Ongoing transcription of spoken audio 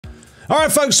All right,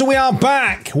 folks, so we are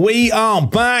back. We are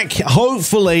back,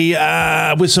 hopefully,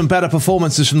 with some better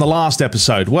performances from the last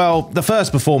episode. Well, the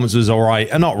first performance was all right,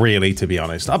 and not really, to be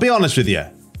honest. I'll be honest with you.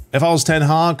 If I was Ten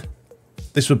Hag,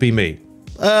 this would be me.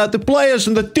 The players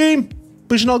and the team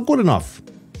was not good enough.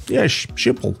 Yes,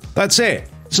 simple. That's it.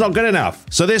 It's not good enough.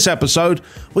 So this episode,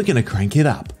 we're going to crank it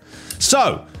up.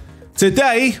 So,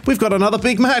 today, we've got another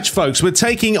big match, folks. We're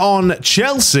taking on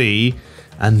Chelsea,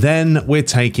 and then we're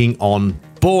taking on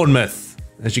Bournemouth,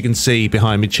 as you can see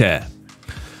behind my chair.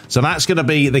 So that's going to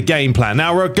be the game plan.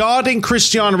 Now, regarding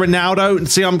Cristiano Ronaldo, and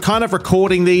see, I'm kind of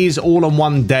recording these all on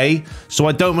one day, so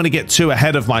I don't want to get too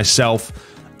ahead of myself.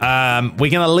 We're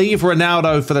going to leave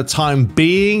Ronaldo for the time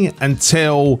being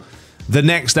until the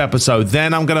next episode.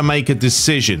 Then I'm going to make a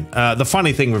decision. The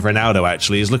funny thing with Ronaldo,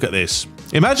 actually, is look at this.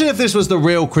 Imagine if this was the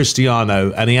real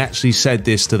Cristiano and he actually said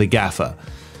this to the gaffer.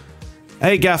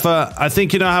 Hey, Gaffer, I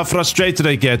think you know how frustrated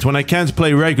I get when I can't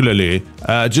play regularly.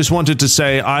 Just wanted to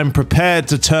say I'm prepared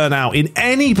to turn out in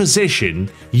any position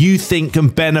you think can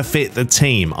benefit the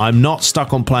team. I'm not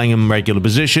stuck on playing in regular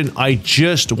position. I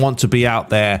just want to be out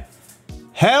there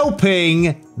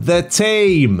helping the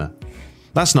team.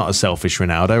 That's not a selfish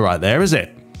Ronaldo right there, is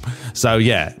it? So,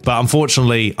 yeah, but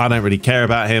unfortunately, I don't really care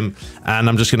about him, and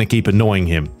I'm just going to keep annoying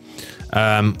him.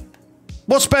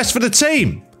 What's best for the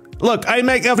team? Look, I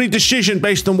make every decision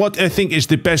based on what I think is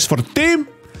the best for the team.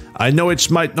 I know it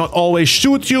might not always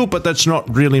suit you, but that's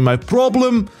not really my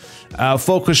problem.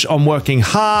 Focus on working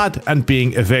hard and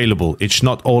being available. It's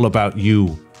not all about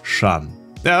you, son.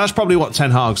 Yeah, that's probably what Ten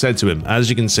Hag said to him.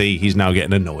 As you can see, he's now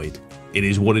getting annoyed. It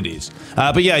is what it is.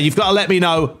 But yeah, you've got to let me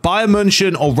know. Bayern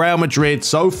München or Real Madrid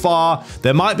so far.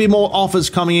 There might be more offers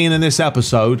coming in this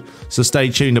episode, so stay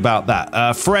tuned about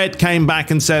that. Fred came back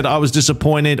and said I was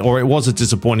disappointed, or it was a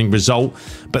disappointing result,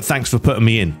 but thanks for putting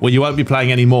me in. Well, you won't be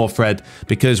playing anymore, Fred,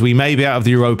 because we may be out of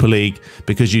the Europa League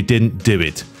because you didn't do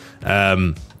it.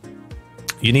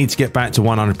 You need to get back to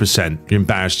 100%. You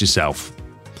embarrassed yourself.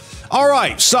 All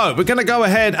right, so we're going to go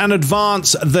ahead and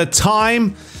advance the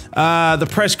time. The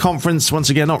press conference, once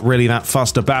again, not really that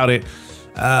fussed about it.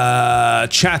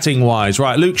 Chatting wise,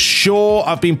 right, Luke Shaw,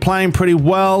 I've been playing pretty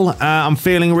well. I'm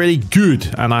feeling really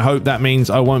good, and I hope that means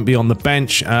I won't be on the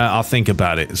bench. I'll think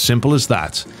about it. As simple as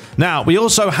that. Now, we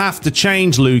also have to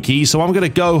change Lukey, so I'm going to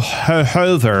go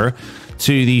over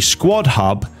to the squad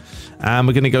hub, and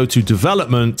we're going to go to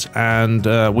development, and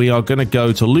we are going to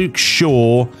go to Luke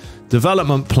Shaw,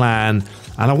 development plan,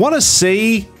 and I want to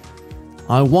see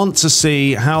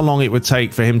how long it would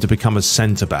take for him to become a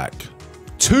centre-back.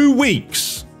 2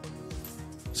 weeks.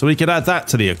 So we could add that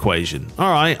to the equation. All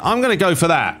right, I'm going to go for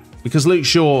that because Luke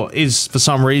Shaw is, for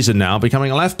some reason now,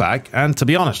 becoming a left-back. And to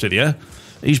be honest with you,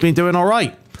 he's been doing all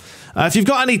right. If you've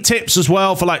got any tips as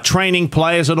well for like training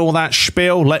players and all that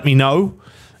spiel, let me know.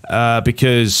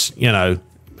 Because, you know,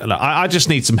 I just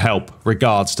need some help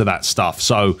regards to that stuff.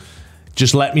 So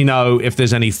just let me know if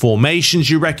there's any formations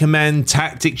you recommend,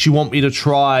 tactics you want me to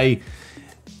try.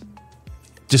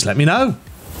 Just let me know.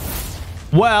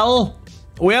 Well,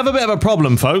 we have a bit of a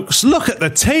problem, folks. Look at the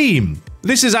team.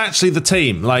 This is actually the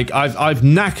team. Like, I've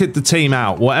knackered the team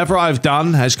out. Whatever I've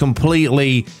done has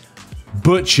completely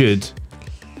butchered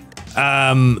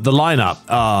the lineup.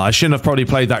 I shouldn't have probably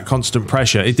played that constant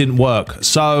pressure. It didn't work.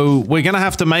 So we're going to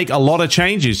have to make a lot of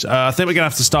changes. I think we're going to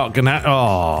have to start...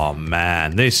 Oh,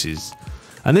 man. This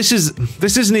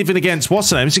isn't even against... What's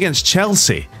the name? It's against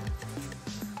Chelsea.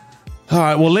 All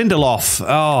right, well, Lindelof.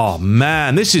 Oh,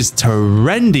 man. This is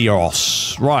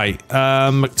horrendous. Right.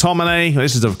 McTominay.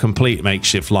 This is a complete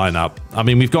makeshift lineup. I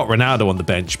mean, we've got Ronaldo on the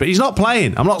bench, but he's not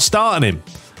playing. I'm not starting him.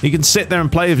 He can sit there and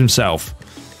play with himself.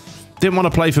 Didn't want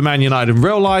to play for Man United in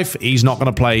real life. He's not going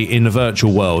to play in the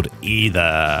virtual world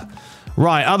either.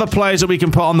 Right, other players that we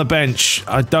can put on the bench.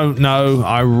 I don't know.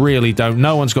 I really don't.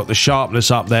 No one's got the sharpness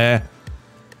up there.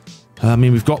 I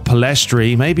mean, we've got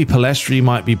Palestri. Maybe Palestri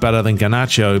might be better than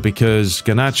Garnacho because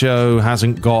Garnacho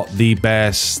hasn't got the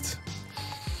best.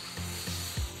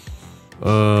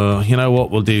 You know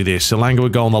what? We'll do this. Elanga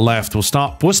would go on the left. We'll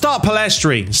start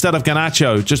Palestri instead of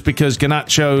Garnacho, just because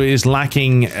Garnacho is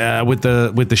lacking with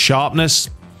the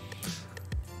sharpness.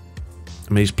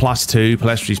 I mean, he's +2.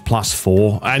 Palestri's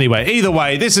 +4. Anyway, either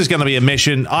way, this is going to be a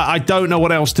mission. I don't know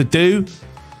what else to do.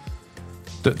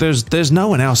 There's no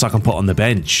one else I can put on the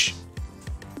bench.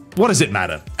 What does it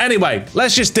matter? Anyway,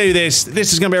 let's just do this.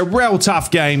 This is going to be a real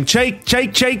tough game.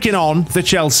 Taking on the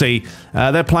Chelsea.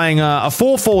 They're playing a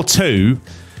 4-4-2.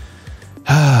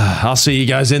 I'll see you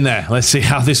guys in there. Let's see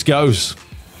how this goes.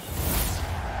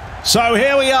 So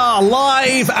here we are,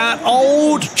 live at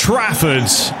Old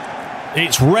Trafford.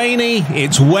 It's rainy,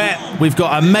 it's wet. We've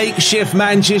got a makeshift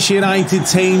Manchester United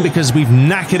team because we've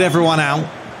knackered everyone out.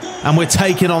 And we're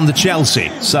taking on the Chelsea.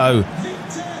 So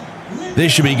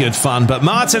this should be good fun. But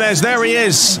Martinez, there he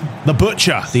is. The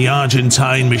Butcher, the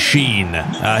Argentine machine.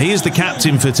 He is the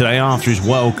captain for today after his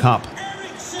World Cup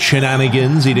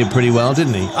shenanigans. He did pretty well,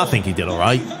 didn't he? I think he did all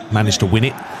right. Managed to win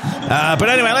it. But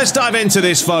anyway, let's dive into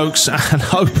this, folks. And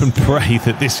hope and pray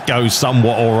that this goes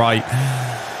somewhat all right.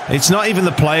 It's not even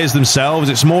the players themselves.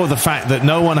 It's more the fact that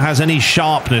no one has any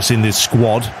sharpness in this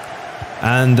squad.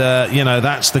 And, you know,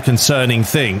 that's the concerning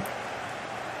thing.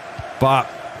 But,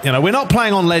 you know, we're not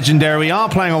playing on Legendary. We are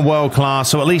playing on World Class.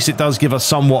 So at least it does give us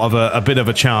somewhat of a bit of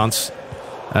a chance.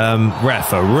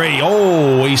 Referee.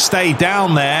 Oh, he stayed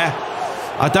down there.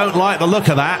 I don't like the look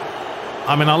of that.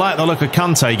 I mean, I like the look of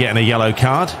Kante getting a yellow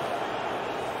card.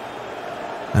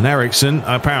 And Eriksen,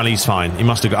 apparently he's fine. He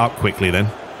must have got up quickly then.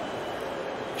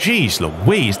 Jeez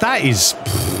Louise, that is...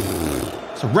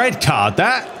 It's a red card,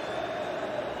 that.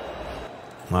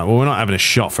 Right, well, we're not having a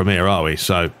shot from here, are we?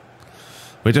 So,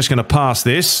 we're just going to pass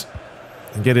this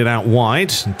and get it out wide.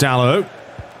 Dalot.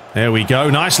 There we go.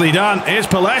 Nicely done. Here's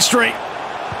Pellistri.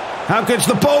 How good's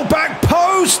the ball? Back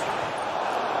post!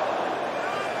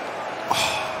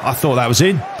 Oh, I thought that was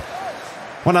in.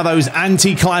 One of those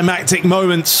anticlimactic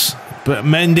moments. But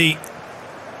Mendy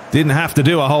didn't have to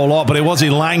do a whole lot, but it was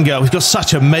Elanga. We've got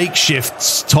such a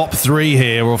makeshift top three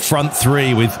here, or front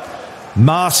three, with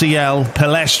Martial,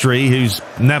 Pellistri, who's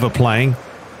never playing,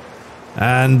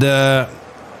 and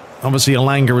obviously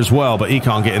Elanga as well, but he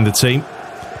can't get in the team.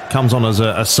 Comes on as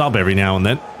a sub every now and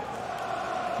then.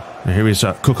 And here is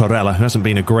Cucurella, who hasn't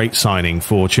been a great signing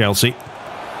for Chelsea.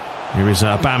 Here is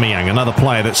Aubameyang, another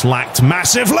player that's lacked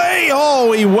massively.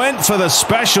 Oh, he went for the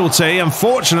specialty.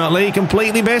 Unfortunately, he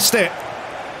completely missed it.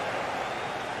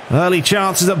 Early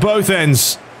chances at both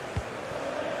ends.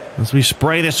 As we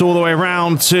spray this all the way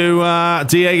around to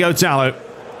Diego Dalot.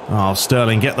 Oh,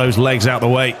 Sterling, get those legs out the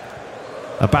way.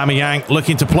 Aubameyang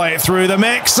looking to play it through the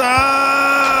mixer.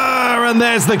 And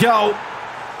there's the goal.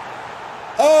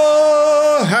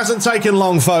 Oh, hasn't taken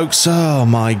long, folks. Oh,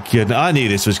 my goodness. I knew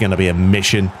this was going to be a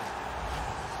mission.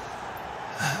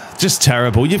 Just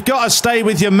terrible. You've got to stay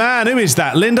with your man. Who is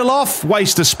that? Lindelof?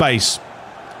 Waste of space.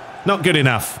 Not good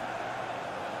enough.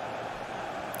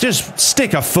 Just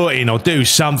stick a foot in or do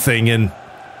something, and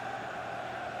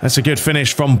that's a good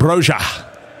finish from Broja.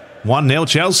 1-0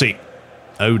 Chelsea.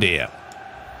 Oh dear.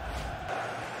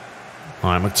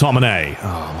 All right, McTominay.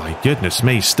 Oh my goodness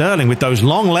me. Sterling with those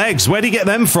long legs. Where'd he get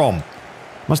them from?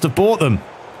 Must have bought them.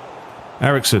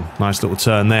 Eriksen. Nice little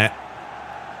turn there.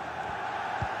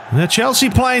 Now, Chelsea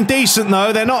playing decent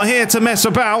though. They're not here to mess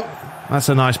about. That's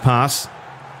a nice pass.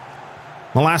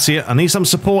 Malacia. I need some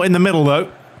support in the middle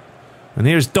though. And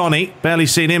here's Donny. Barely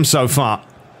seen him so far.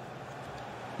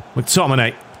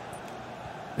 McTominay.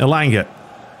 Elanga.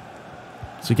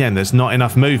 So again, there's not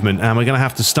enough movement. And we're going to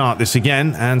have to start this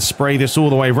again and spray this all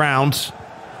the way round.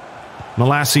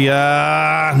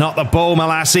 Malacia. Not the ball,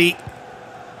 Malassi.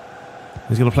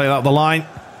 He's going to play that up the line.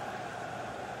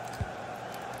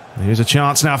 Here's a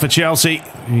chance now for Chelsea.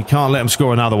 You can't let them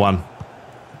score another one.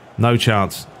 No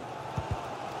chance.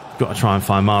 Got to try and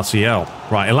find Martial.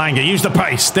 Right, Elanga, use the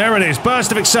pace. There it is.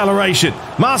 Burst of acceleration.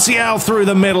 Martial through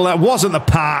the middle. That wasn't the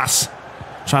pass.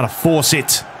 Trying to force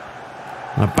it.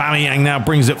 And Aubameyang now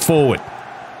brings it forward.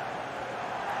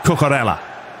 Cucurella.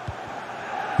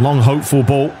 Long, hopeful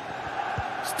ball.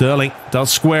 Sterling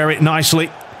does square it nicely.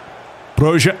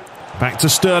 Broja. Back to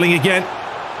Sterling again.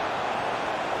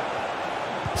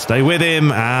 Stay with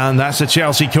him. And that's a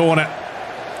Chelsea corner.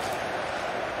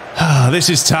 This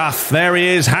is tough. There he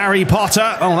is, Harry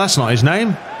Potter. Oh, that's not his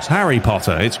name. It's Harry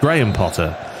Potter. It's Graham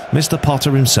Potter. Mr.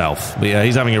 Potter himself. But yeah,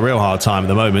 he's having a real hard time at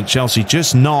the moment. Chelsea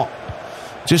just not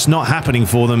happening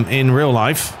for them in real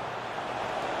life.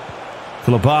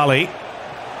 Koulibaly.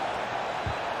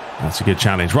 That's a good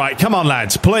challenge. Right, come on,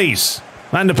 lads, please.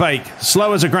 Van der Beek,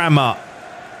 slow as a grandma.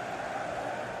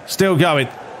 Still going.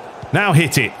 Now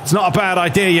hit it. It's not a bad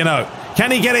idea, you know.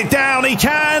 Can he get it down? He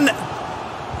can!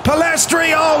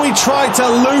 Pellistri! Oh, he tried to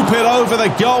loop it over the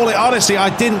goal. Honestly, I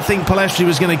didn't think Pellistri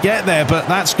was going to get there, but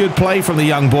that's good play from the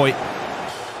young boy.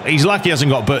 He's lucky he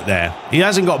hasn't got booked there. He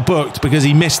hasn't got booked because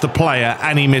he missed the player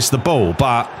and he missed the ball,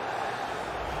 but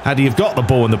had he have got the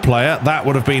ball and the player, that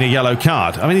would have been a yellow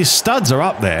card. I mean, his studs are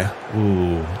up there.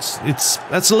 Ooh,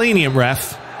 that's lenient,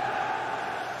 ref.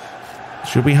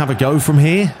 Should we have a go from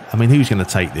here? I mean, who's going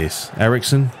to take this?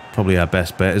 Eriksen? Probably our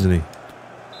best bet, isn't he?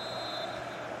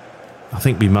 I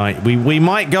think we might. We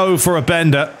might go for a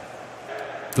bender.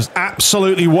 Just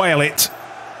absolutely whale it.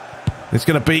 It's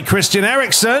going to beat Christian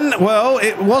Eriksen. Well,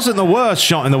 it wasn't the worst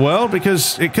shot in the world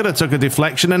because it could have took a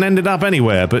deflection and ended up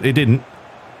anywhere, but it didn't.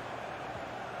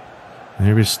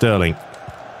 Here is Sterling.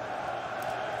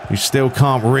 Who still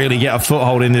can't really get a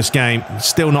foothold in this game.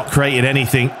 Still not created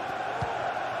anything.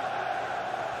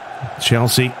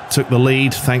 Chelsea took the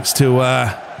lead thanks to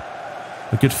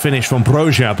a good finish from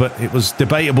Broja, but it was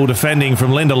debatable defending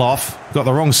from Lindelof. Got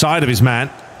the wrong side of his man.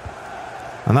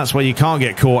 And that's where you can't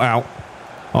get caught out.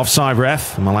 Offside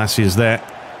ref. Malassi is there.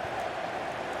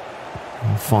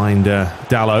 We'll find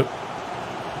Dalot.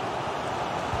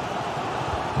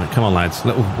 Right, come on, lads.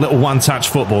 Little one-touch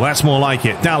football. That's more like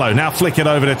it. Dalot now flick it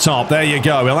over the top. There you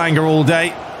go. Ilanga all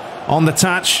day on the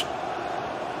touch.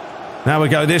 Now we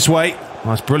go this way.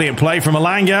 Nice brilliant play from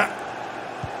Ilanga.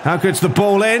 How good's the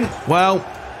ball in? Well,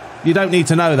 you don't need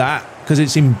to know that because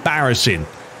it's embarrassing.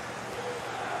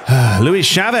 Luis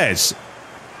Chavez.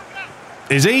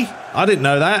 Is he? I didn't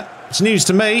know that. It's news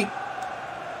to me.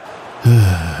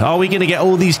 Are we going to get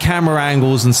all these camera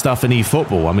angles and stuff in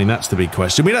eFootball? I mean, that's the big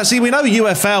question. We know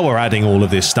UFL are adding all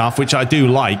of this stuff, which I do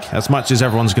like, as much as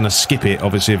everyone's going to skip it,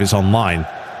 obviously, if it's online.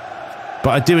 But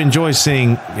I do enjoy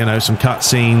seeing, you know, some cut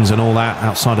scenes and all that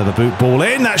outside of the boot. Ball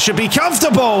in. That should be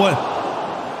comfortable.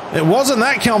 It wasn't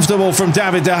that comfortable from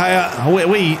David De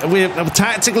Gea.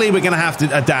 Tactically, we're going to have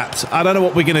to adapt. I don't know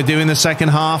what we're going to do in the second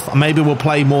half. Maybe we'll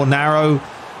play more narrow,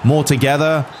 more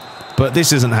together. But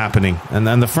this isn't happening. And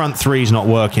then the front three's not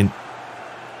working.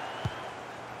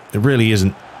 It really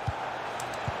isn't.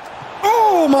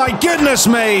 Oh, my goodness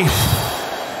me.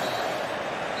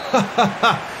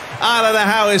 I don't know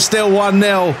how it's still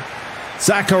 1-0.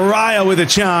 Zakaria with a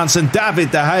chance. And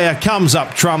David De Gea comes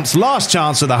up trumps. Last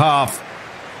chance of the half.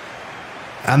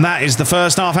 And that is the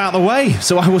first half out of the way.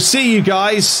 So I will see you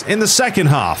guys in the second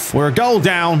half. We're a goal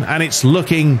down and it's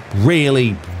looking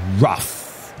really rough.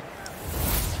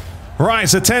 Right,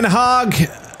 so Ten Hag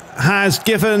has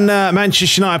given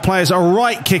Manchester United players a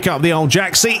right kick up the old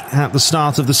Jacksy at the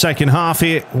start of the second half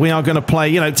here. We are going to play,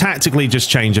 you know, tactically just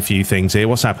change a few things here.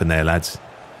 What's happened there, lads?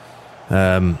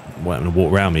 I'm going to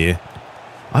walk around me here.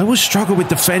 I always struggle with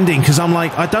defending because I'm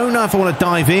like, I don't know if I want to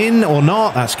dive in or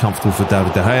not. That's comfortable for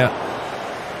David De Gea.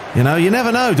 You know, you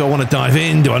never know. Do I want to dive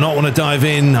in? Do I not want to dive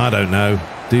in? I don't know.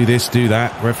 Do this, do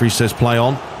that. Referee says play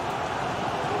on.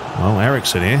 Well,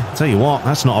 Eriksen here. Tell you what,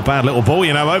 that's not a bad little ball,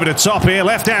 you know, over the top here.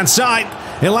 Left-hand side.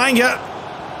 Ilanga.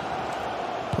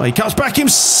 Well, he cuts back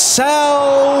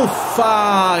himself.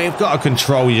 You've got to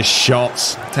control your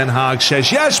shots. Ten Hag says,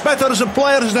 yes, better as a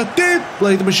player as a dude.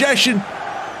 Play the possession.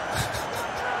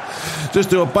 Just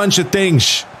do a bunch of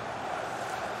things.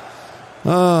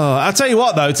 Oh, I'll tell you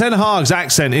what, though. Ten Hag's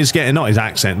accent is getting, not his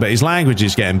accent, but his language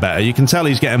is getting better. You can tell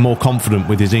he's getting more confident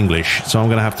with his English. So I'm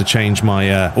going to have to change my,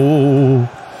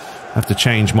 have to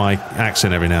change my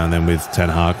accent every now and then with Ten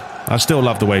Hag. I still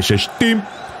love the way he says, Steam.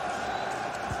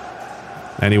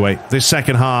 Anyway, this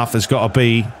second half has got to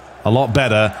be a lot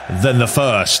better than the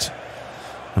first.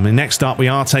 I mean, next up, we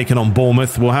are taking on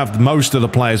Bournemouth. We'll have most of the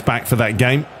players back for that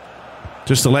game.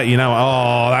 Just to let you know,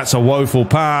 oh, that's a woeful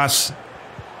pass.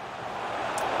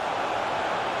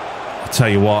 I tell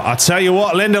you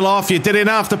what, Lindelof, you did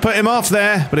enough to put him off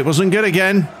there, but it wasn't good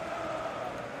again.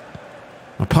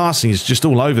 My passing is just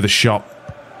all over the shop.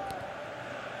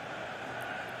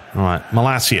 All right,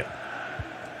 Malassia.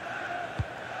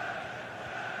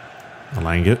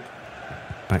 Ilanga.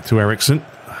 Back to Eriksen.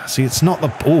 See, it's not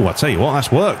the... Oh, I tell you what,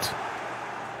 that's worked.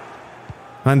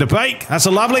 Van de Beek, that's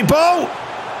a lovely ball.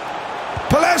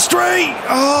 Palestri!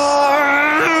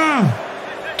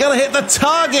 Oh! Gotta hit the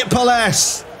target,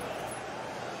 Pales.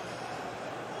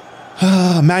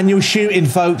 Manual shooting,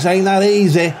 folks, ain't that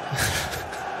easy.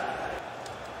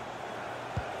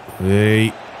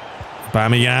 Hey.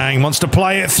 Aubameyang wants to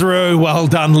play it through. Well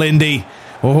done, Lindy.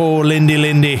 Oh,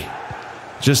 Lindy.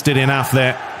 Just did enough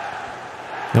there.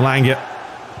 Ilanga.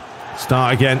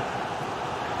 Start again.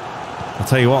 I'll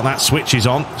tell you what, that switch is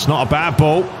on. It's not a bad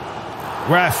ball.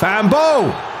 Ref and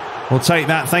ball. We'll take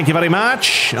that. Thank you very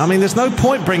much. I mean, there's no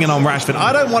point bringing on Rashford.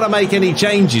 I don't want to make any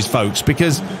changes, folks,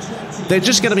 because they're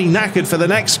just going to be knackered for the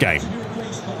next game.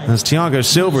 As Thiago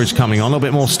Silva is coming on, a little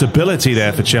bit more stability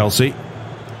there for Chelsea.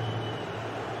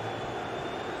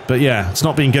 But yeah, it's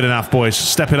not been good enough, boys.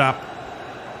 Step it up.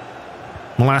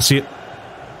 Malassia.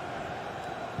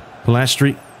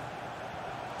 Palestri.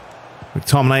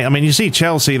 McTominay. I mean, you see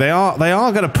Chelsea, they are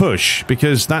going to push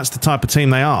because that's the type of team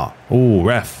they are. Oh,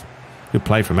 ref. Good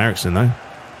play from Eriksen, though.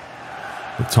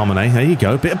 McTominay. There you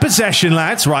go. Bit of possession,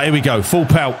 lads. Right, here we go. Full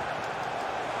pelt.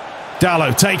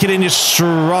 Dalot, take it in your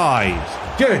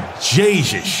stride. Good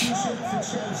Jesus.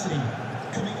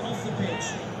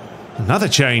 Another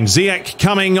change. Ziyech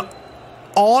coming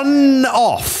on,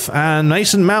 off. And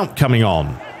Mason Mount coming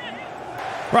on.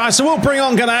 Right, so we'll bring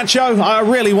on Garnacho. I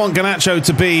really want Garnacho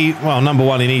to be, well, number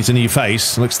one, he needs a new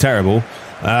face. Looks terrible.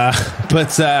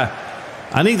 But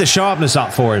I need the sharpness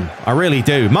up for him. I really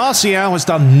do. Martial has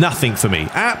done nothing for me.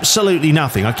 Absolutely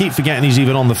nothing. I keep forgetting he's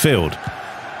even on the field.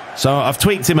 So I've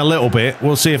tweaked him a little bit.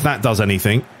 We'll see if that does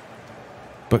anything.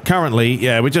 But currently,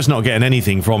 yeah, we're just not getting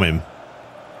anything from him.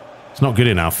 It's not good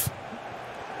enough.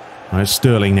 There's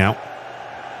Sterling now.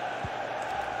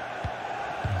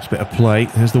 There's a bit of play.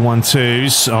 There's the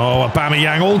 1-2s. Oh,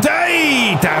 Aubameyang all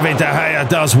day! David De Gea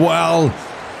does well.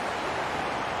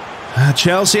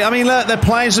 Chelsea, I mean, look, they're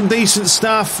playing some decent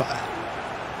stuff.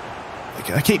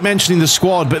 I keep mentioning the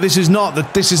squad, but this is not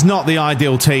the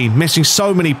ideal team. Missing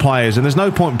so many players, and there's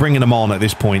no point bringing them on at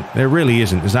this point. There really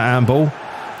isn't. Is that handball?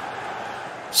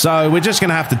 So we're just going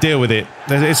to have to deal with it.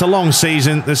 It's a long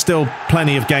season. There's still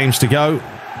plenty of games to go.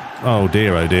 Oh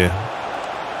dear, oh dear.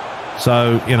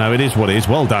 So, you know, it is what it is.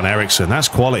 Well done, Eriksen. That's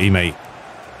quality, mate.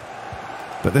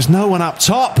 But there's no one up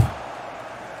top.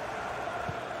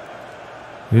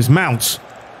 Here's Mount.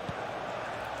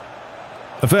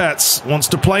 Havertz wants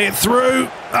to play it through.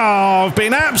 Oh, I've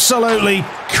been absolutely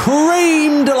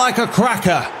creamed like a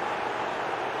cracker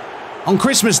on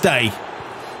Christmas Day.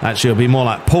 Actually, it'll be more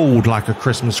like pulled like a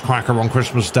Christmas cracker on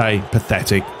Christmas Day.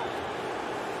 Pathetic.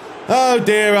 Oh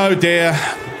dear, oh dear.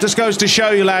 Just goes to show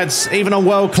you, lads, even on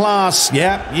world class,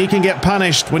 yeah, you can get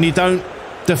punished when you don't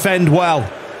defend well.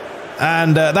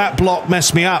 And that block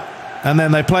messed me up. And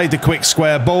then they played the quick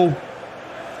square ball.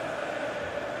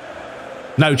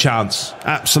 No chance.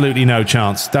 Absolutely no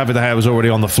chance. David De Gea was already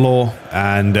on the floor.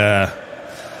 And, oh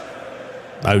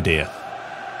dear.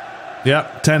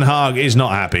 Yep, Ten Hag is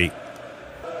not happy.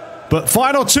 But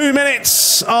final 2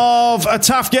 minutes of a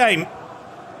tough game.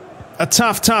 A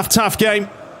tough game.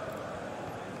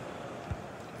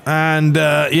 And,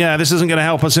 yeah, this isn't going to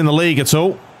help us in the league at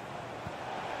all.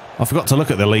 I forgot to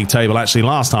look at the league table, actually,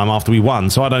 last time after we won.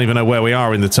 So I don't even know where we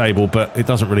are in the table, but it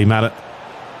doesn't really matter.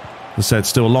 As I said,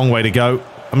 still a long way to go.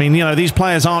 I mean, you know, these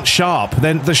players aren't sharp.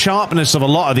 Then the sharpness of a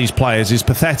lot of these players is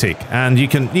pathetic. And you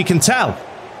can tell.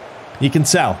 You can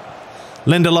tell.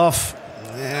 Lindelof,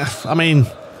 I mean...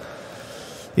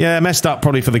 Yeah, messed up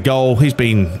probably for the goal. He's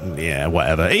been, yeah,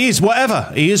 whatever. He is whatever.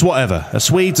 He is whatever. A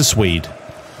Swede's a Swede.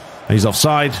 He's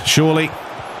offside, surely.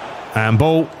 And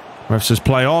ball. Ref says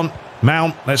play on.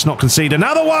 Mount, let's not concede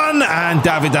another one. And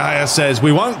David De Gea says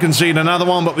we won't concede another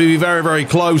one, but we'll be very, very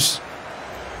close.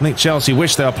 I think Chelsea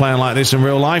wish they were playing like this in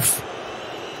real life.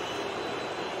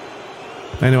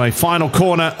 Anyway, final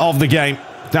corner of the game.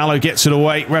 Dallo gets it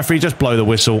away. Referee, just blow the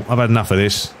whistle. I've had enough of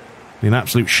this. An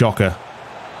absolute shocker.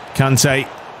 Kante.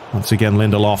 Once again,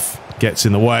 Lindelof gets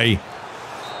in the way.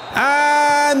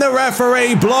 And the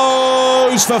referee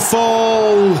blows for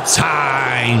full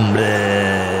time.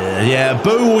 Yeah,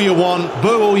 boo all you want.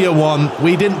 Boo all you want.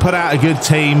 We didn't put out a good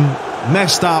team.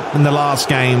 Messed up in the last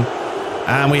game.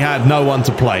 And we had no one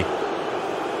to play.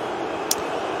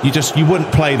 You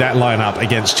wouldn't play that lineup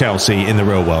against Chelsea in the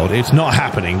real world. It's not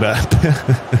happening, but...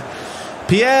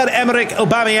 Pierre-Emerick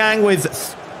Aubameyang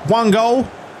with 1 goal.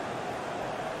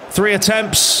 3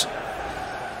 attempts.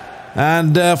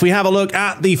 And if we have a look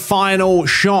at the final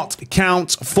shot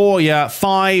count for you,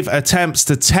 5 attempts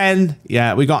to 10.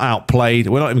 Yeah, we got outplayed.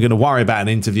 We're not even going to worry about an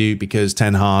interview because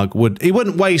Ten Hag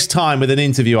wouldn't waste time with an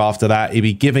interview after that. He'd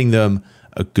be giving them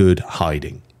a good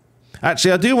hiding.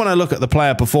 Actually, I do want to look at the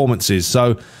player performances.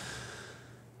 So,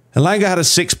 Elanga had a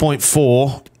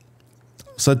 6.4.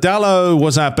 So, Dallo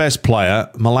was our best player.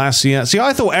 Malacia. See,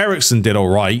 I thought Eriksen did all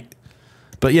right.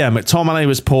 But yeah, McTominay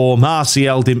was poor.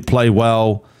 Martial didn't play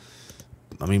well.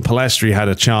 I mean, Palestri had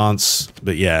a chance.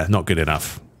 But yeah, not good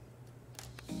enough.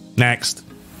 Next.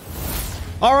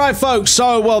 All right, folks.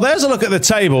 So, well, there's a look at the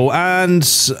table. And...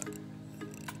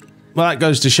 well, that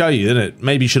goes to show you, doesn't it?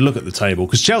 Maybe you should look at the table,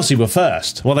 because Chelsea were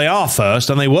first. Well, they are first,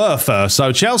 and they were first.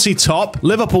 So Chelsea top,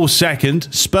 Liverpool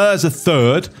second, Spurs are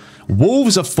third,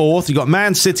 Wolves are fourth, you got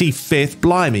Man City fifth.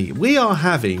 Blimey, we are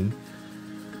having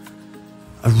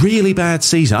a really bad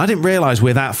season. I didn't realise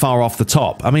we're that far off the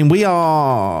top. I mean, we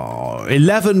are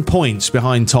 11 points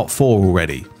behind top 4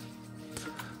 already.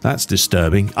 That's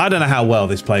disturbing. I don't know how well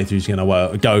this playthrough is going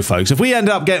to go, folks. If we end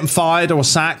up getting fired or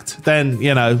sacked, then,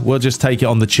 you know, we'll just take it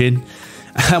on the chin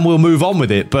and we'll move on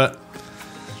with it. But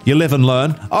you live and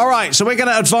learn. All right, so we're going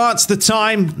to advance the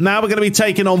time. Now we're going to be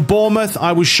taking on Bournemouth.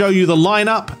 I will show you the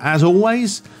lineup, as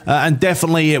always. And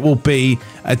definitely it will be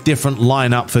a different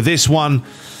lineup for this one.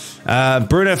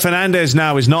 Bruno Fernandes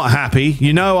now is not happy.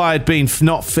 You know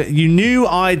you knew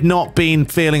I'd not been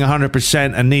feeling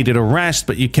 100% and needed a rest,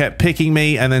 but you kept picking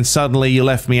me and then suddenly you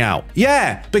left me out.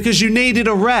 Yeah, because you needed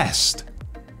a rest.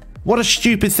 What a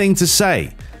stupid thing to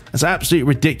say. That's absolutely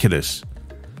ridiculous.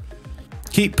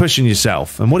 Keep pushing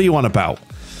yourself. And what do you want about?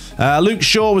 Luke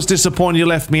Shaw was disappointed you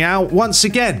left me out. Once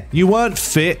again, you weren't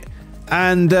fit.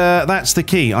 And that's the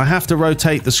key. I have to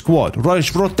rotate the squad.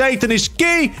 Rotating is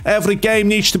key. Every game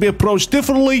needs to be approached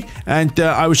differently. And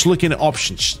I was looking at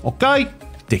options. Okay?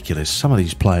 Ridiculous. Some of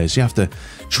these players, you have to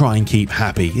try and keep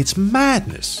happy. It's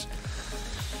madness.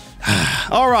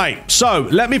 All right. So,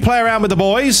 let me play around with the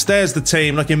boys. There's the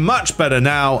team. Looking much better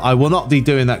now. I will not be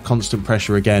doing that constant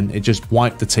pressure again. It just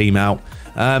wiped the team out.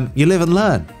 You live and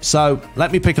learn. So,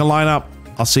 let me pick a lineup.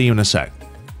 I'll see you in a sec.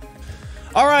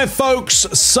 All right, folks,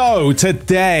 so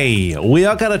today we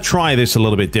are going to try this a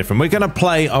little bit different. We're going to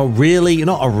play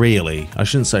I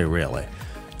shouldn't say really,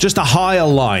 just a higher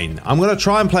line. I'm going to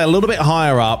try and play a little bit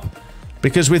higher up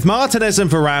because with Martinez and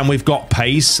Varane, we've got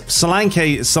pace.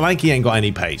 Solanke ain't got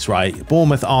any pace, right?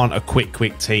 Bournemouth aren't a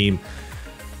quick team.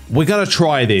 We're going to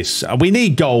try this. We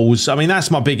need goals. I mean, that's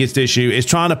my biggest issue, is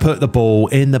trying to put the ball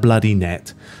in the bloody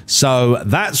net. So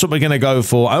that's what we're going to go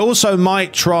for. I also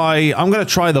might try... I'm going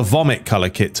to try the vomit colour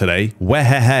kit today.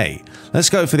 Wehehe. Let's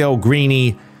go for the old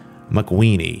greeny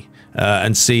McWeenie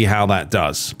and see how that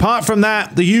does. Apart from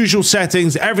that, the usual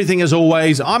settings, everything as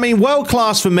always. I mean, world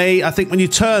class for me. I think when you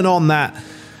turn on that,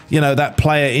 you know, that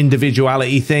player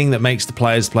individuality thing that makes the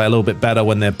players play a little bit better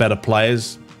when they're better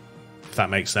players, if that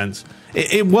makes sense.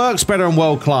 It works better on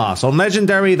world class. On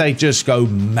legendary, they just go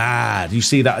mad. You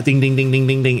see that ding, ding, ding, ding,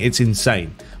 ding, ding. It's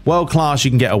insane. World class,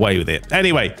 you can get away with it.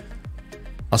 Anyway,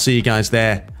 I'll see you guys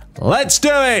there. Let's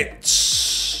do it.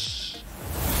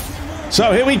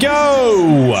 So here we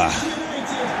go.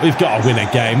 We've got to win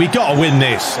a game. We've got to win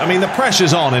this. I mean, the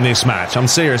pressure's on in this match. I'm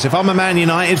serious. If I'm a Man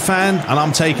United fan and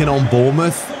I'm taking on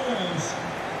Bournemouth,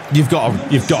 you've got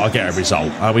to get a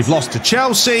result. We've lost to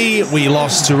Chelsea. We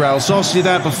lost to Real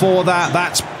Sociedad before that.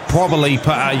 That's probably put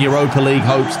our Europa League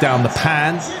hopes down the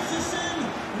pan.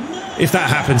 If that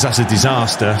happens, that's a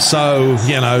disaster. So,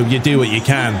 you know, you do what you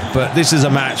can. But this is a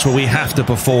match where we have to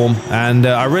perform. And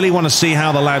I really want to see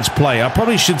how the lads play. I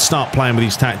probably should start playing with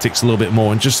these tactics a little bit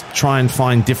more and just try and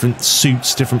find different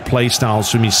suits, different play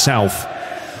styles for myself.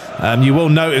 You will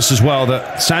notice as well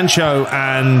that Sancho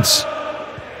and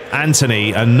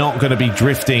Anthony are not going to be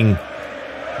drifting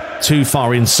too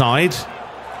far inside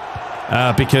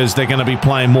because they're going to be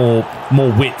playing more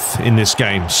width in this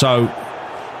game. So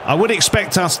I would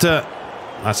expect us to...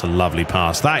 That's a lovely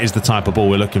pass. That is the type of ball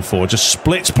we're looking for. Just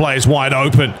splits players wide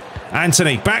open.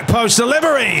 Anthony, back post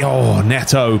delivery. Oh,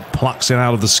 Neto plucks it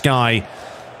out of the sky.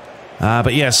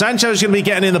 But yeah, Sancho's going to be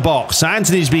getting in the box.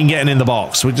 Anthony's been getting in the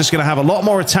box. We're just going to have a lot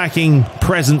more attacking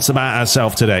presence about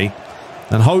ourselves today.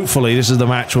 And hopefully this is the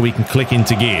match where we can click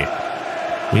into gear.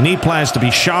 We need players to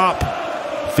be sharp,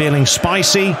 feeling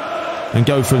spicy, and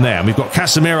go from there. And we've got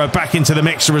Casemiro back into the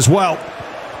mixer as well.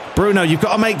 Bruno, you've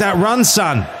got to make that run,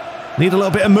 son. Need a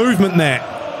little bit of movement there.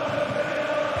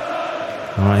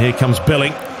 All right, here comes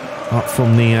Billing. Up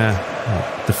from the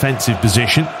defensive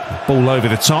position. Ball over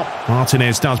the top.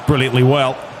 Martinez does brilliantly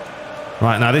well.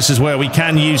 Right, now this is where we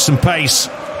can use some pace.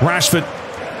 Rashford.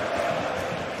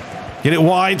 Get it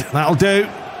wide. That'll do.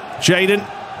 Jadon.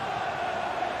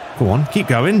 Go on, keep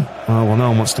going. Oh, well, no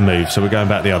one wants to move, so we're going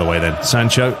back the other way then.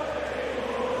 Sancho.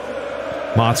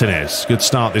 Martinez. Good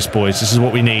start, this, boys. This is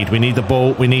what we need. We need the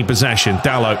ball. We need possession.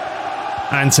 Dalot.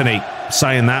 Anthony.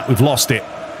 Saying that, we've lost it.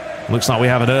 Looks like we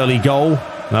have an early goal.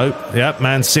 No. Yep,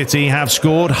 Man City have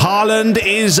scored. Haaland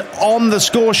is on the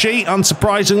score sheet,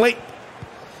 unsurprisingly.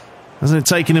 Hasn't it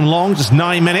taken him long? Just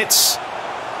 9 minutes.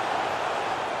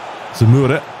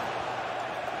 Zamora.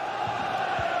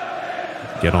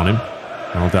 Get on him.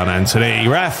 Well done, Anthony.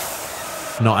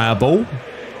 Ref. Not our ball.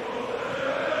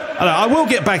 I will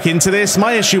get back into this.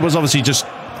 My issue was obviously just...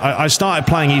 I started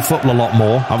playing eFootball a lot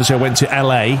more. Obviously, I went to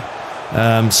LA.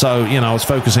 So, you know, I was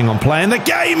focusing on playing the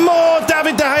game more.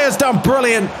 David De Gea's done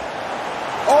brilliant.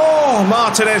 Oh,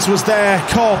 Martinez was there.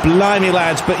 God, blimey,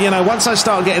 lads. But, you know, once I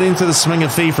start getting into the swing of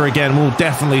FIFA again, we'll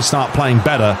definitely start playing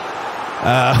better.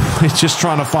 We're just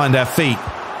trying to find our feet.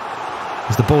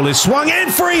 As the ball is swung in,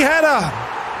 free header.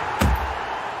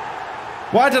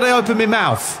 Why did I open my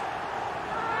mouth?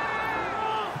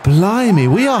 Blimey,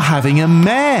 we are having a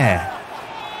mare.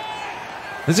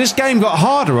 Has this game got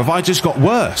harder or have I just got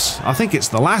worse? I think it's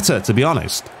the latter, to be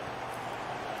honest.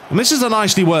 And this is a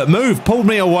nicely worked move. Pulled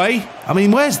me away. I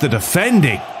mean, where's the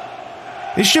defending?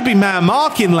 It should be man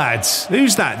marking, lads.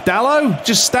 Who's that? Dalot?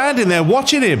 Just standing there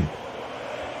watching him.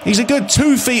 He's a good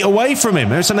 2 feet away from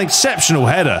him. It's an exceptional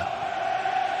header.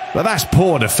 But that's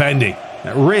poor defending.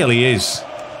 It really is.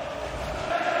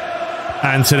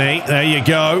 Anthony, there you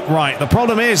go. Right, the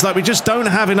problem is that we just don't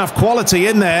have enough quality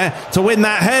in there to win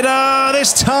that header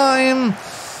this time.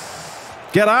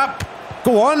 Get up.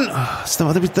 Go on.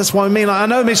 That's what I mean. I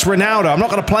know miss Ronaldo. I'm not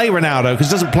going to play Ronaldo because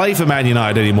he doesn't play for Man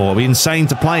United anymore. It'd be insane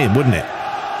to play him, wouldn't it?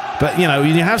 But, you know,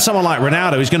 you have someone like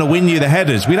Ronaldo who's going to win you the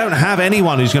headers. We don't have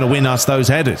anyone who's going to win us those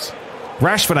headers.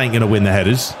 Rashford ain't going to win the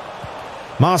headers.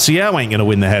 Martial ain't going to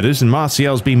win the headers, and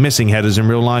Martial's been missing headers in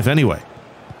real life anyway.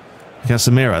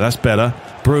 Casemiro, that's better.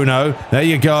 Bruno, there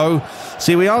you go.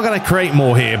 See, we are going to create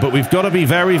more here, but we've got to be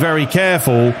very, very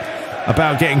careful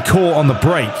about getting caught on the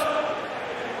break.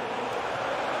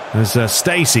 As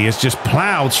Stacey has just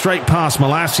ploughed straight past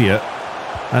Malacia,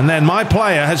 and then my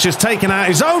player has just taken out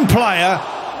his own player.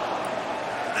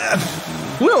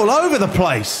 We're all over the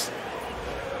place.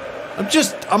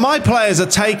 My players are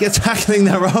tackling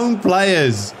their own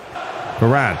players.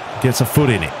 Varane gets a foot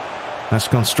in it. That's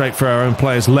gone straight for our own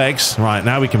players' legs. Right,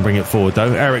 now we can bring it forward,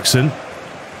 though. Eriksen.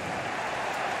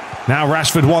 Now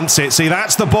Rashford wants it. See,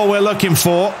 that's the ball we're looking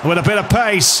for with a bit of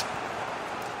pace.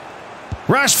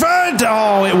 Rashford!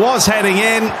 Oh, it was heading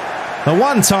in. The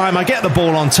one time I get the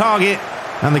ball on target,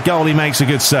 and the goalie makes a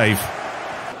good save.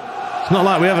 It's not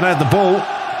like we haven't had the ball.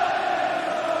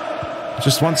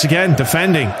 Just once again,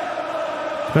 defending.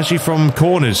 Especially from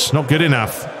corners. Not good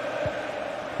enough.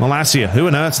 Malacia, who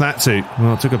on earth's that to?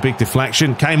 Well, took a big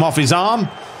deflection, came off his arm,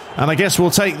 and I guess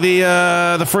we'll take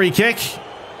the free kick.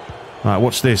 All right,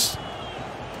 watch this.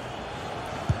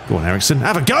 Go on, Eriksen.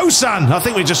 Have a go, son! I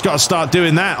think we've just got to start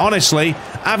doing that, honestly.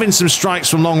 Having some strikes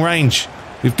from long range.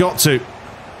 We've got to.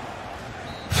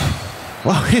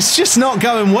 Well, it's just not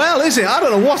going well, is it? I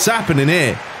don't know what's happening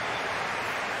here.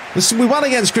 We won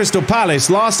against Crystal Palace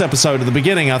last episode at the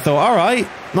beginning. I thought, all right,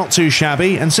 not too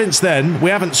shabby. And since then, we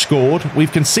haven't scored.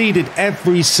 We've conceded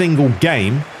every single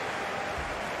game.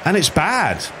 And it's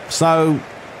bad. So,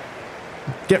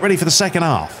 get ready for the second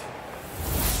half.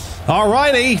 All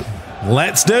righty.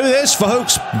 Let's do this,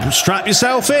 folks. Strap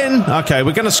yourself in. Okay,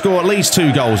 we're going to score at least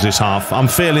 2 goals this half. I'm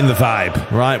feeling the vibe.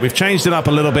 Right, we've changed it up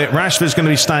a little bit. Rashford's going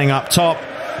to be staying up top.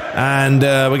 And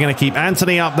we're going to keep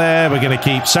Anthony up there. We're going to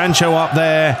keep Sancho up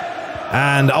there.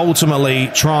 And ultimately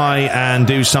try and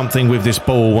do something with this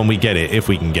ball when we get it, if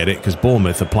we can get it, because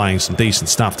Bournemouth are playing some decent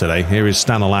stuff today. Here is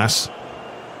Stanislas.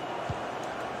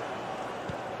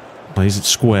 Plays it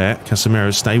square.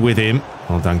 Casemiro, stay with him.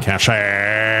 Well done, Cash.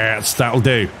 That'll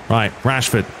do. Right,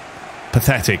 Rashford.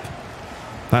 Pathetic.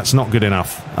 That's not good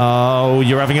enough. Oh,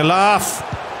 you're having a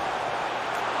laugh.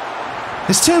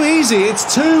 It's too easy.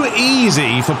 It's too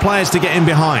easy for players to get in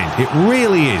behind. It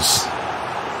really is.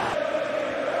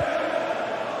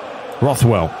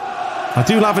 Rothwell. I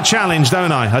do love a challenge,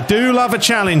 don't I? I do love a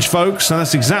challenge, folks. And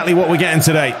that's exactly what we're getting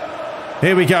today.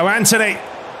 Here we go. Anthony.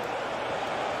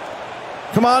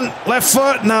 Come on. Left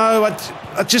foot. No,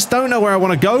 I just don't know where I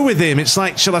want to go with him. It's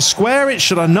like, should I square it?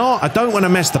 Should I not? I don't want to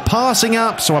mess the passing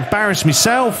up, so I embarrass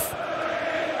myself.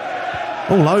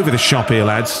 All over the shop here,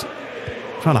 lads.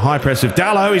 Trying to high press with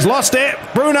Dallo. He's lost it.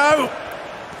 Bruno.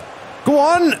 Go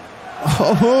on.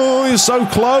 Oh, you're so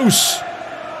close.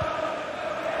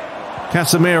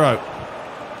 Casemiro.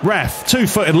 Ref.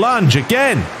 2-footed lunge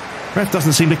again. Ref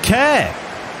doesn't seem to care.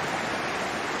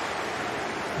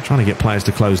 I'm trying to get players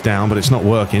to close down, but it's not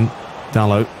working.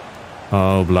 Dallo.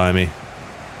 Oh, blimey.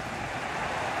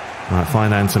 Right,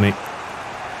 find Anthony.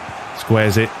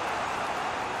 Squares it.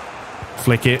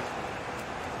 Flick it.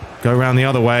 Go around the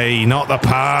other way. Not the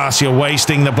pass. You're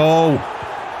wasting the ball.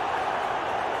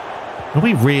 Are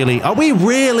we really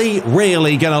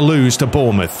going to lose to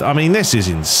Bournemouth? I mean, this is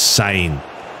insane.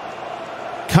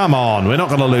 Come on. We're not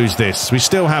going to lose this. We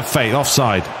still have faith.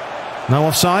 Offside. No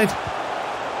offside?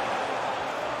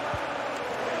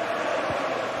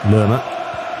 Lerma.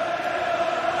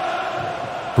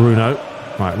 Bruno.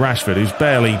 Right, Rashford, who's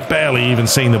barely even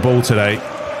seen the ball today.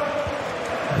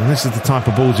 And this is the type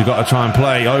of balls you've got to try and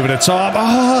play. Over the top.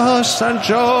 Oh,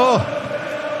 Sancho.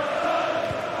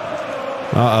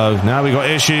 Uh-oh. Now we've got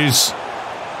issues.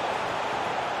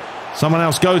 Someone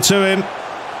else go to him.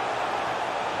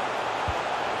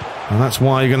 And that's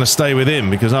why you're going to stay with him,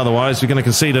 because otherwise you're going to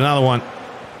concede another one.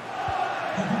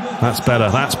 That's better.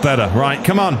 That's better. Right,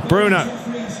 come on. Bruno.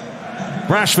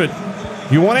 Rashford.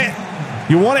 You want it?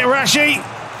 You want it, Rashi?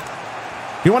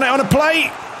 You want it on a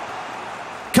plate?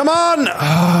 Come on!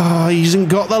 Oh, he hasn't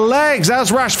got the legs.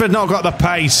 How's Rashford not got the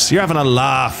pace? You're having a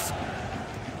laugh.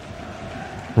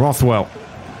 Rothwell.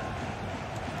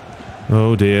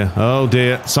 Oh dear. Oh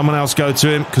dear. Someone else go to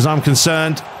him, because I'm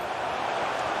concerned.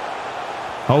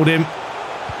 Hold him.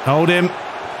 Hold him.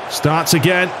 Starts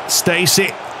again. Stacey.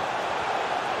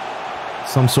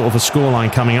 Some sort of a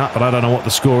scoreline coming up, but I don't know what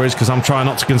the score is because I'm trying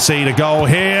not to concede a goal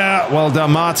here. Well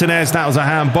done, Martinez. That was a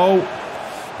handball.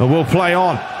 But we'll play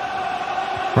on.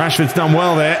 Rashford's done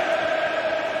well there.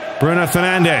 Bruno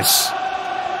Fernandes.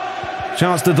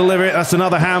 Chance to deliver it. That's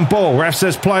another handball. Ref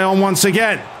says play on once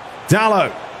again.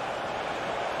 Dalot.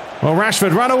 Well,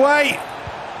 Rashford, run away.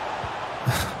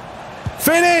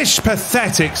 Finish!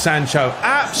 Pathetic, Sancho.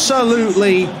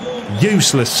 Absolutely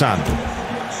useless, son.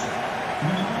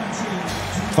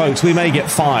 Folks, we may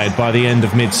get fired by the end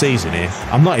of mid-season here.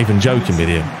 I'm not even joking with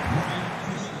you.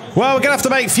 Well, we're going to have to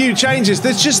make a few changes.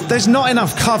 There's not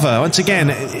enough cover. Once again,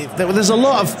 there's a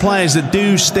lot of players that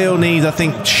do still need, I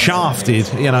think,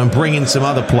 shafted, you know, and bring in some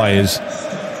other players.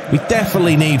 We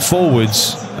definitely need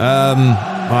forwards.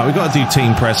 Right, we've got to do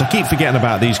team press. I keep forgetting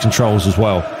about these controls as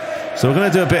well. So we're going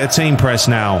to do a bit of team press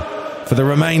now for the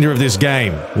remainder of this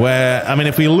game. Where, I mean,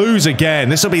 if we lose again,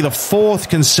 this will be the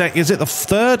is it the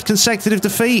third consecutive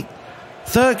defeat?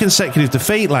 Third consecutive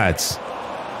defeat, lads.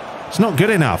 It's not good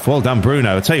enough. Well done,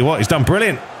 Bruno. I'll tell you what, he's done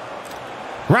brilliant.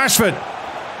 Rashford.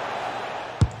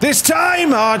 This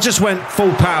time, I just went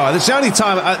full power. That's the only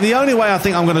time, the only way I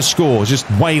think I'm going to score is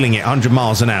just wailing it 100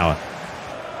 miles an hour.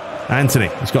 Anthony,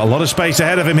 he's got a lot of space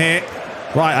ahead of him here.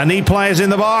 Right, I need players in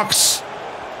the box.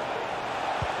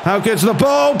 How good's the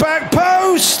ball? Back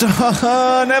post!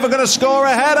 Never going to score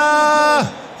a header!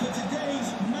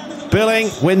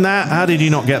 Billing, win that. How did you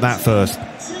not get that first?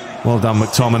 Well done,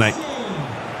 McTominay.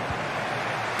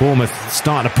 Bournemouth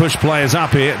starting to push players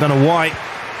up here. Don't know why.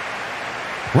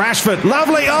 Rashford,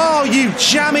 lovely. Oh, you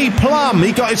jammy plum.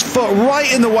 He got his foot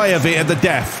right in the way of it at the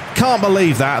death. Can't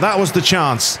believe that. That was the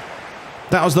chance.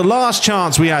 That was the last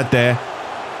chance we had there.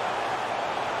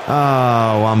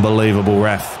 Oh, unbelievable,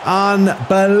 ref.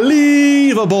 Unbelievable.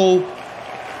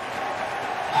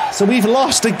 So we've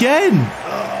lost again.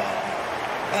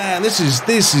 Oh, man, this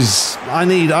is. I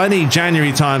need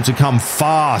January time to come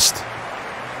fast.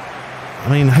 I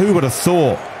mean, who would have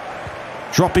thought?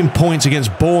 Dropping points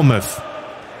against Bournemouth.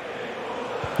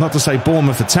 Not to say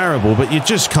Bournemouth are terrible, but you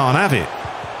just can't have it.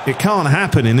 It can't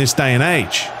happen in this day and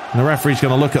age. And the referee's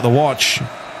going to look at the watch.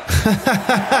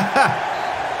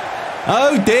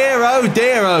 Oh dear, oh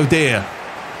dear, oh dear.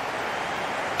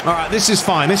 All right, this is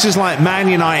fine. This is like Man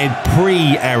United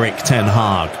pre-Eric Ten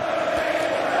Hag.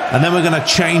 And then we're going to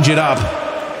change it up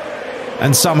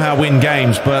and somehow win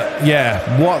games. But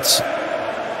yeah, what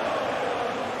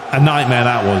a nightmare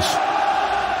that was.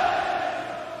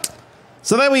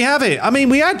 So there we have it. I mean,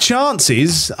 we had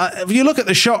chances. If you look at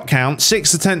the shot count,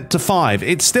 6 to 5,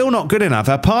 it's still not good enough.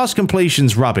 Our pass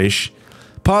completion's rubbish.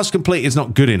 Pass complete is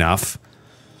not good enough.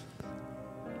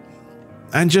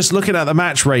 And just looking at the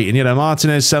match rating, you know,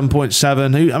 Martinez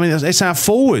 7.7. I mean, it's our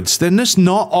forwards. They're just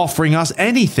not offering us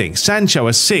anything. Sancho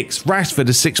a 6. Rashford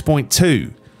a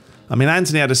 6.2. I mean,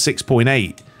 Anthony had a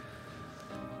 6.8.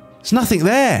 There's nothing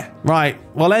there. Right,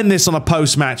 we'll end this on a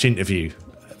post-match interview.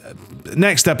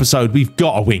 Next episode, we've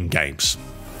got to win games.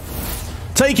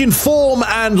 Taking form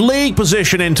and league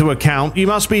position into account, you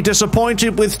must be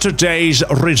disappointed with today's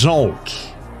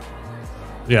result.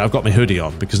 Yeah, I've got my hoodie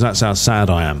on because that's how sad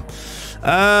I am.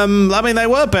 I mean, they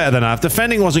were better than enough.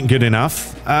 Defending wasn't good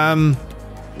enough.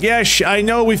 Yes, I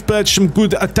know we've played some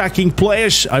good attacking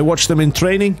players. I watch them in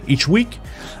training each week.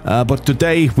 But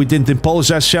today, we didn't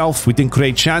impose ourselves. We didn't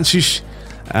create chances.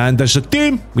 And as a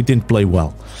team, we didn't play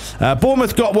well.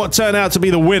 Bournemouth got what turned out to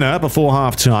be the winner before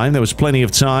half-time. There was plenty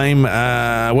of time.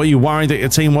 Were you worried that your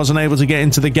team wasn't able to get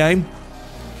into the game?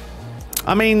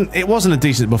 I mean, it wasn't a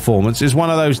decent performance. It's one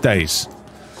of those days.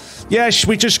 Yes,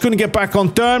 we just couldn't get back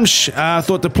on terms. I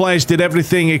thought the players did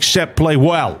everything except play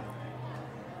well.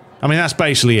 I mean, that's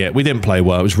basically it. We didn't play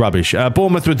well. It was rubbish.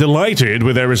 Bournemouth were delighted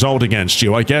with their result against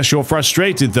you. I guess you're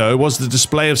frustrated, though. Was the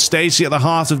display of Stacey at the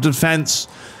heart of defence?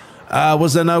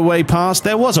 Was there no way past?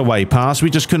 There was a way past. We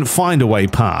just couldn't find a way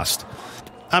past.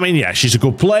 I mean, yeah, she's a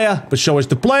good player, but so is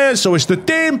the players, so is the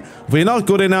team. We're not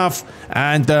good enough.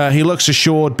 And he looks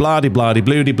assured, blah-de-blah-de,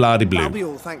 blue-de-blah-de-blue. That'll be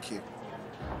all, thank you.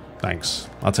 Thanks.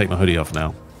 I'll take my hoodie off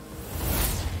now.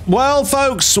 Well,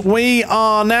 folks, we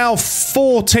are now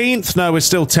 14th. No, we're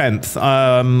still 10th.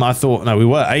 I thought, no, we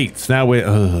were 8th. Now we're,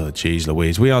 oh, jeez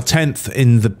Louise. We are 10th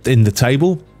in the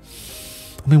table.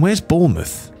 I mean, where's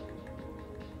Bournemouth?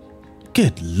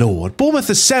 Good Lord. Bournemouth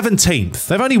are 17th.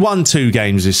 They've only won 2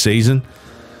 games this season.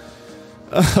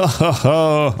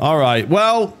 All right.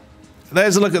 Well,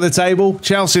 there's a look at the table.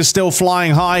 Chelsea is still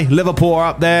flying high. Liverpool are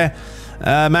up there.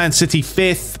 Man City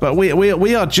 5th. But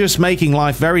we are just making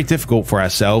life very difficult for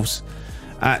ourselves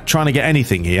at trying to get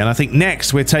anything here. And I think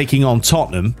next we're taking on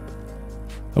Tottenham.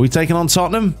 Are we taking on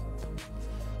Tottenham?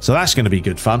 So that's going to be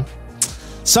good fun.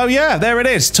 So yeah, there it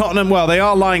is. Tottenham, well, they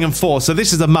are lying in fourth, so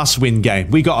this is a must-win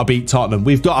game. We got to beat Tottenham.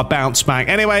 We've got to bounce back.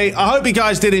 Anyway, I hope you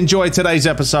guys did enjoy today's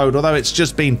episode, although it's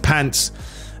just been pants.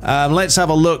 Let's have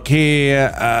a look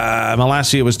here.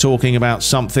 Malacia was talking about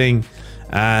something.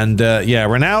 And yeah,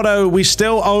 Ronaldo, we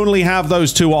still only have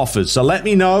those 2 offers. So let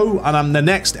me know, and on the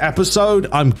next episode,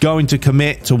 I'm going to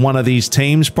commit to one of these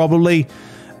teams probably,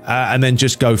 and then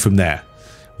just go from there.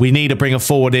 We need to bring a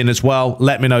forward in as well.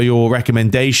 Let me know your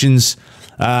recommendations.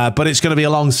 But it's going to be a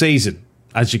long season,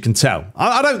 as you can tell.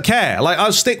 I don't care. Like,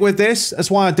 I'll stick with this. That's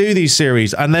why I do these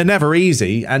series, and they're never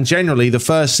easy. And generally, the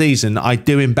first season, I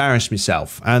do embarrass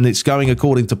myself, and it's going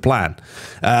according to plan.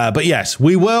 But yes,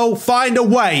 we will find a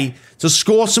way to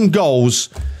score some goals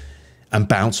and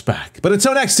bounce back. But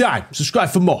until next time, subscribe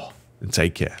for more and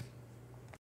take care.